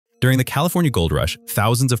During the California gold rush,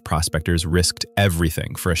 thousands of prospectors risked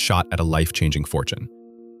everything for a shot at a life-changing fortune.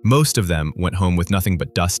 Most of them went home with nothing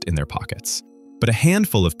but dust in their pockets. But a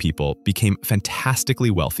handful of people became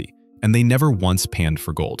fantastically wealthy, and they never once panned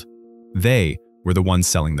for gold. They were the ones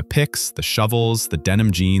selling the picks, the shovels, the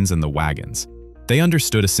denim jeans, and the wagons. They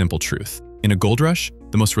understood a simple truth. In a gold rush,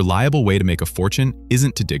 the most reliable way to make a fortune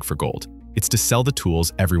isn't to dig for gold. It's to sell the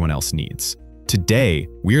tools everyone else needs. Today,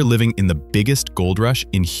 we are living in the biggest gold rush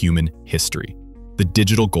in human history, the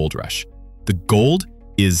digital gold rush. The gold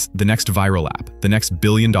is the next viral app, the next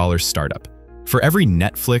billion-dollar startup. For every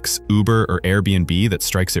Netflix, Uber, or Airbnb that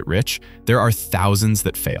strikes it rich, there are thousands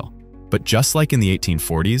that fail. But just like in the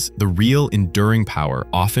 1840s, the real enduring power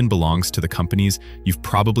often belongs to the companies you've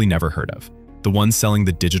probably never heard of, the ones selling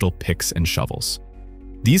the digital picks and shovels.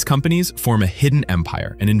 These companies form a hidden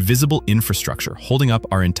empire, an invisible infrastructure holding up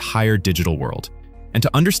our entire digital world. And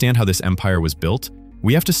to understand how this empire was built,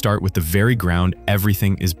 we have to start with the very ground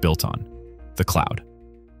everything is built on, the cloud.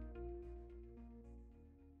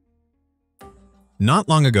 Not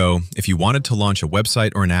long ago, if you wanted to launch a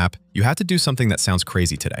website or an app, you had to do something that sounds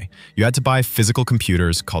crazy today. You had to buy physical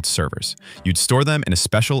computers called servers. You'd store them in a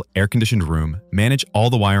special air-conditioned room, manage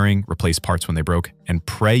all the wiring, replace parts when they broke, and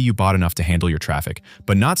pray you bought enough to handle your traffic,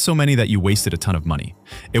 but not so many that you wasted a ton of money.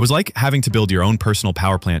 It was like having to build your own personal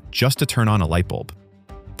power plant just to turn on a light bulb.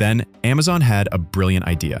 Then, Amazon had a brilliant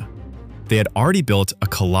idea. They had already built a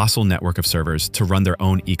colossal network of servers to run their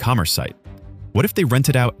own e-commerce site. What if they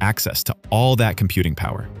rented out access to all that computing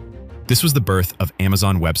power? This was the birth of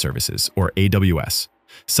Amazon Web Services, or AWS.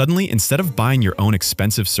 Suddenly, instead of buying your own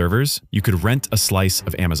expensive servers, you could rent a slice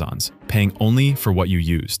of Amazon's, paying only for what you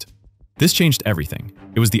used. This changed everything.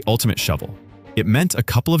 It was the ultimate shovel. It meant a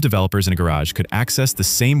couple of developers in a garage could access the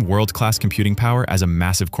same world-class computing power as a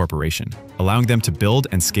massive corporation, allowing them to build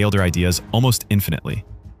and scale their ideas almost infinitely.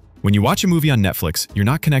 When you watch a movie on Netflix, you're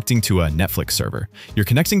not connecting to a Netflix server. You're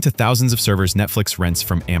connecting to thousands of servers Netflix rents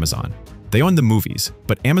from Amazon. They own the movies,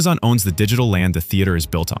 but Amazon owns the digital land the theater is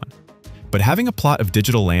built on. But having a plot of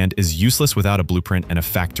digital land is useless without a blueprint and a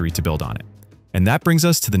factory to build on it. And that brings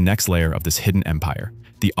us to the next layer of this hidden empire,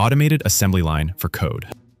 the automated assembly line for code.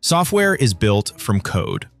 Software is built from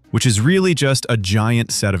code, which is really just a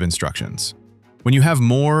giant set of instructions. When you have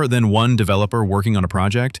more than one developer working on a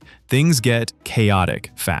project, things get chaotic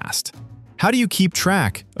fast. How do you keep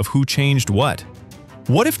track of who changed what?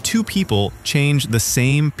 What if two people change the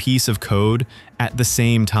same piece of code at the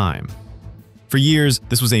same time? For years,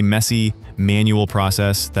 this was a messy, manual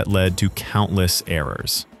process that led to countless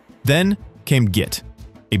errors. Then came Git,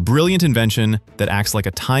 a brilliant invention that acts like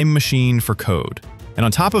a time machine for code. And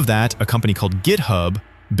on top of that, a company called GitHub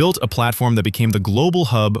built a platform that became the global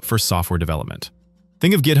hub for software development.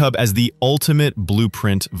 Think of GitHub as the ultimate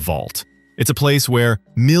blueprint vault. It's a place where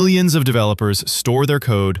millions of developers store their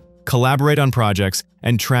code, collaborate on projects,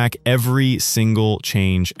 and track every single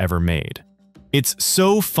change ever made. It's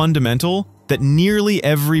so fundamental that nearly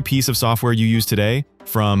every piece of software you use today,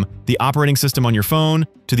 from the operating system on your phone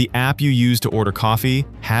to the app you use to order coffee,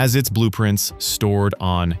 has its blueprints stored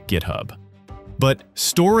on GitHub. But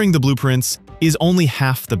storing the blueprints is only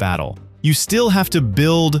half the battle. You still have to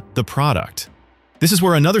build the product. This is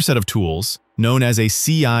where another set of tools, known as a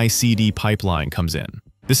CI/CD pipeline, comes in.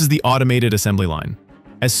 This is the automated assembly line.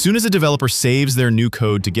 As soon as a developer saves their new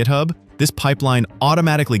code to GitHub, this pipeline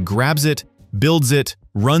automatically grabs it, builds it,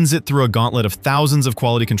 runs it through a gauntlet of thousands of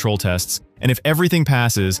quality control tests, and if everything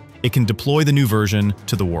passes, it can deploy the new version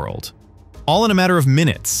to the world. All in a matter of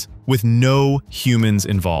minutes, with no humans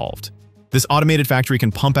involved. This automated factory can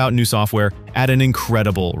pump out new software at an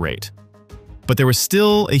incredible rate. But there was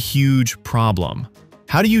still a huge problem.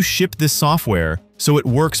 How do you ship this software so it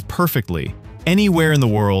works perfectly, anywhere in the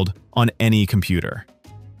world, on any computer?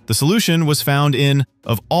 The solution was found in,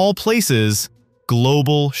 of all places,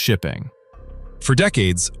 global shipping. For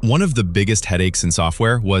decades, one of the biggest headaches in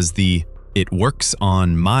software was the "it works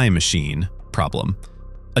on my machine" problem.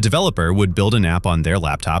 A developer would build an app on their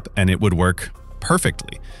laptop and it would work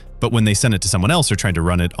perfectly. But when they sent it to someone else or tried to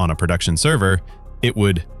run it on a production server, it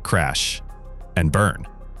would crash and burn.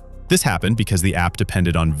 This happened because the app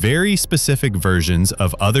depended on very specific versions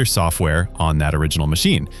of other software on that original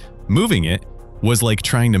machine. Moving it was like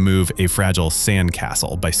trying to move a fragile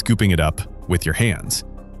sandcastle by scooping it up with your hands.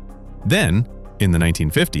 Then, in the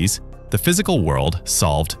 1950s, the physical world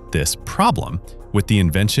solved this problem with the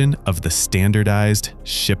invention of the standardized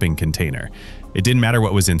shipping container. It didn't matter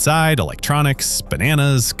what was inside, electronics,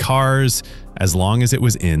 bananas, cars, as long as it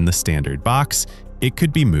was in the standard box, it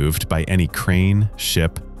could be moved by any crane,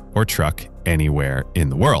 ship, or truck anywhere in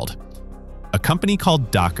the world. A company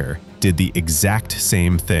called Docker did the exact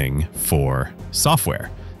same thing for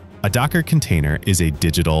software. A Docker container is a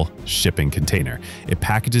digital shipping container. It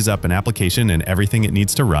packages up an application and everything it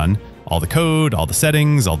needs to run, all the code, all the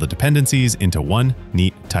settings, all the dependencies, into one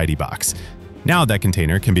neat, tidy box. Now that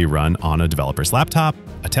container can be run on a developer's laptop,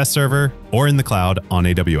 a test server, or in the cloud on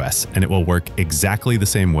AWS, and it will work exactly the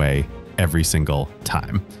same way every single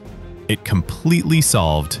time. It completely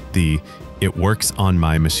solved the "it works on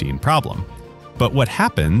my machine" problem. But what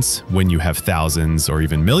happens when you have thousands or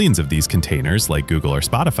even millions of these containers like Google or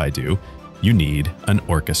Spotify do? You need an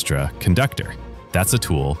orchestra conductor. That's a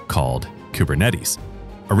tool called Kubernetes.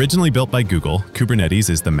 Originally built by Google, Kubernetes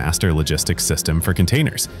is the master logistics system for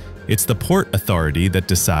containers. It's the port authority that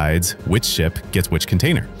decides which ship gets which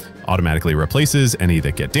container, automatically replaces any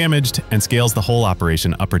that get damaged, and scales the whole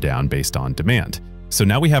operation up or down based on demand. So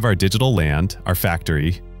now we have our digital land, our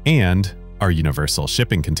factory, and our universal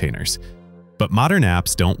shipping containers. But modern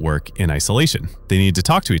apps don't work in isolation. They need to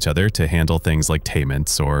talk to each other to handle things like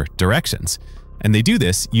payments or directions. And they do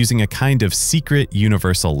this using a kind of secret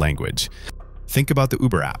universal language. Think about the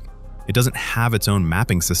Uber app. It doesn't have its own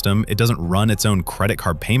mapping system, it doesn't run its own credit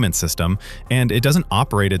card payment system, and it doesn't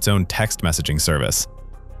operate its own text messaging service.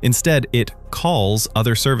 Instead, it calls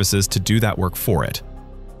other services to do that work for it.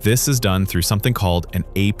 This is done through something called an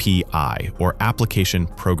API, or Application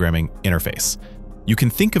Programming Interface. You can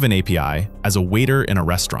think of an API as a waiter in a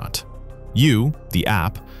restaurant. You, the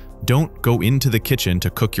app, don't go into the kitchen to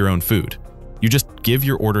cook your own food. You just give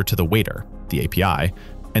your order to the waiter, the API,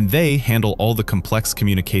 and they handle all the complex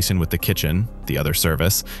communication with the kitchen, the other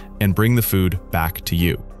service, and bring the food back to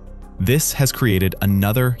you. This has created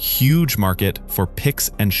another huge market for picks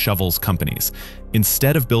and shovels companies.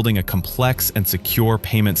 Instead of building a complex and secure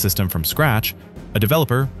payment system from scratch, a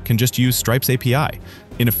developer can just use Stripe's API.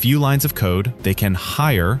 In a few lines of code, they can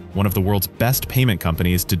hire one of the world's best payment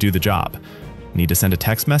companies to do the job. Need to send a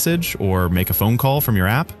text message or make a phone call from your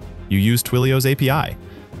app? You use Twilio's API.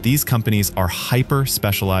 These companies are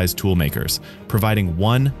hyper-specialized tool makers, providing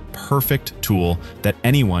one perfect tool that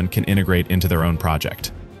anyone can integrate into their own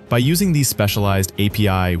project. By using these specialized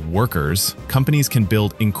API workers, companies can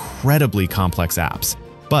build incredibly complex apps.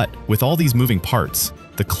 But with all these moving parts,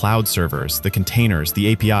 the cloud servers, the containers,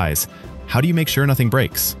 the APIs, how do you make sure nothing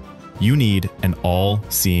breaks? You need an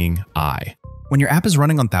all-seeing eye. When your app is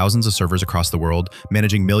running on thousands of servers across the world,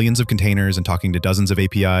 managing millions of containers and talking to dozens of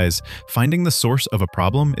APIs, finding the source of a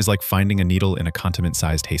problem is like finding a needle in a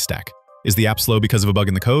continent-sized haystack. Is the app slow because of a bug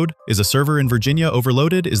in the code? Is a server in Virginia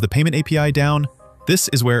overloaded? Is the payment API down? This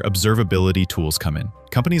is where observability tools come in.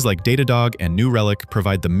 Companies like Datadog and New Relic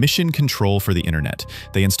provide the mission control for the internet.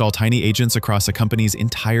 They install tiny agents across a company's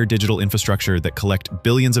entire digital infrastructure that collect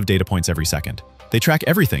billions of data points every second. They track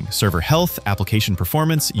everything: server health, application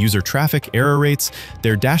performance, user traffic, error rates.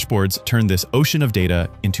 Their dashboards turn this ocean of data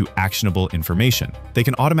into actionable information. They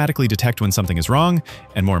can automatically detect when something is wrong,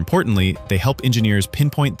 and more importantly, they help engineers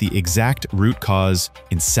pinpoint the exact root cause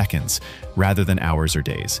in seconds, rather than hours or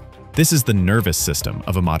days. This is the nervous system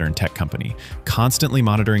of a modern tech company, constantly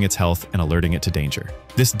monitoring its health and alerting it to danger.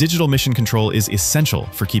 This digital mission control is essential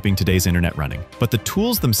for keeping today's internet running. But the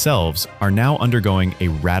tools themselves are now undergoing a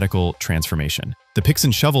radical transformation. The picks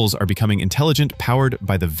and shovels are becoming intelligent, powered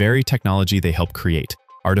by the very technology they help create: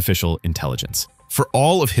 artificial intelligence. For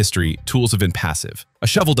all of history, tools have been passive. A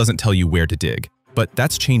shovel doesn't tell you where to dig. But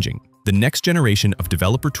that's changing. The next generation of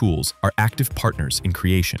developer tools are active partners in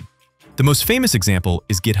creation. The most famous example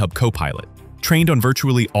is GitHub Copilot. Trained on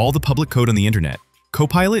virtually all the public code on the internet,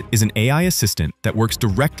 Copilot is an AI assistant that works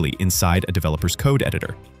directly inside a developer's code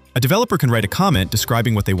editor. A developer can write a comment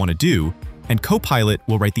describing what they want to do, and Copilot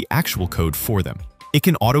will write the actual code for them. It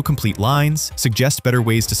can auto-complete lines, suggest better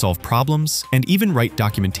ways to solve problems, and even write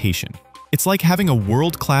documentation. It's like having a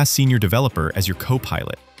world-class senior developer as your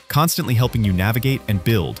Copilot, constantly helping you navigate and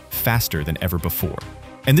build faster than ever before.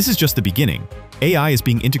 And this is just the beginning. AI is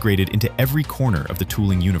being integrated into every corner of the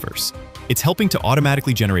tooling universe. It's helping to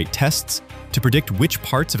automatically generate tests, to predict which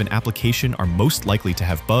parts of an application are most likely to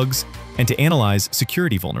have bugs, and to analyze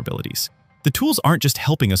security vulnerabilities. The tools aren't just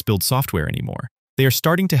helping us build software anymore. They are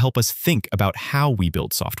starting to help us think about how we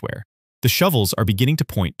build software. The shovels are beginning to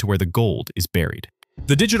point to where the gold is buried.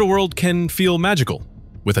 The digital world can feel magical.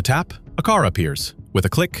 With a tap, a car appears. With a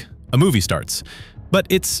click, a movie starts. But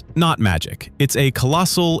it's not magic. It's a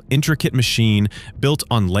colossal, intricate machine built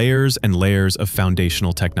on layers and layers of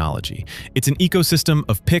foundational technology. It's an ecosystem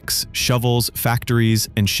of picks, shovels, factories,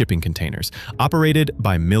 and shipping containers, operated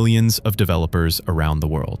by millions of developers around the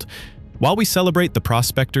world. While we celebrate the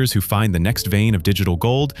prospectors who find the next vein of digital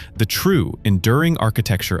gold, the true, enduring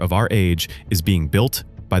architecture of our age is being built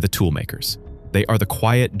by the toolmakers. They are the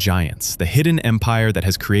quiet giants, the hidden empire that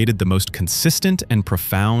has created the most consistent and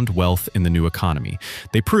profound wealth in the new economy.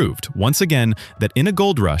 They proved, once again, that in a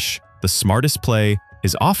gold rush, the smartest play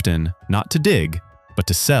is often not to dig, but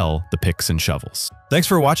to sell the picks and shovels. Thanks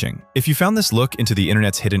for watching. If you found this look into the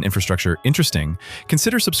internet's hidden infrastructure interesting,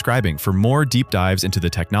 consider subscribing for more deep dives into the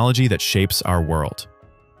technology that shapes our world.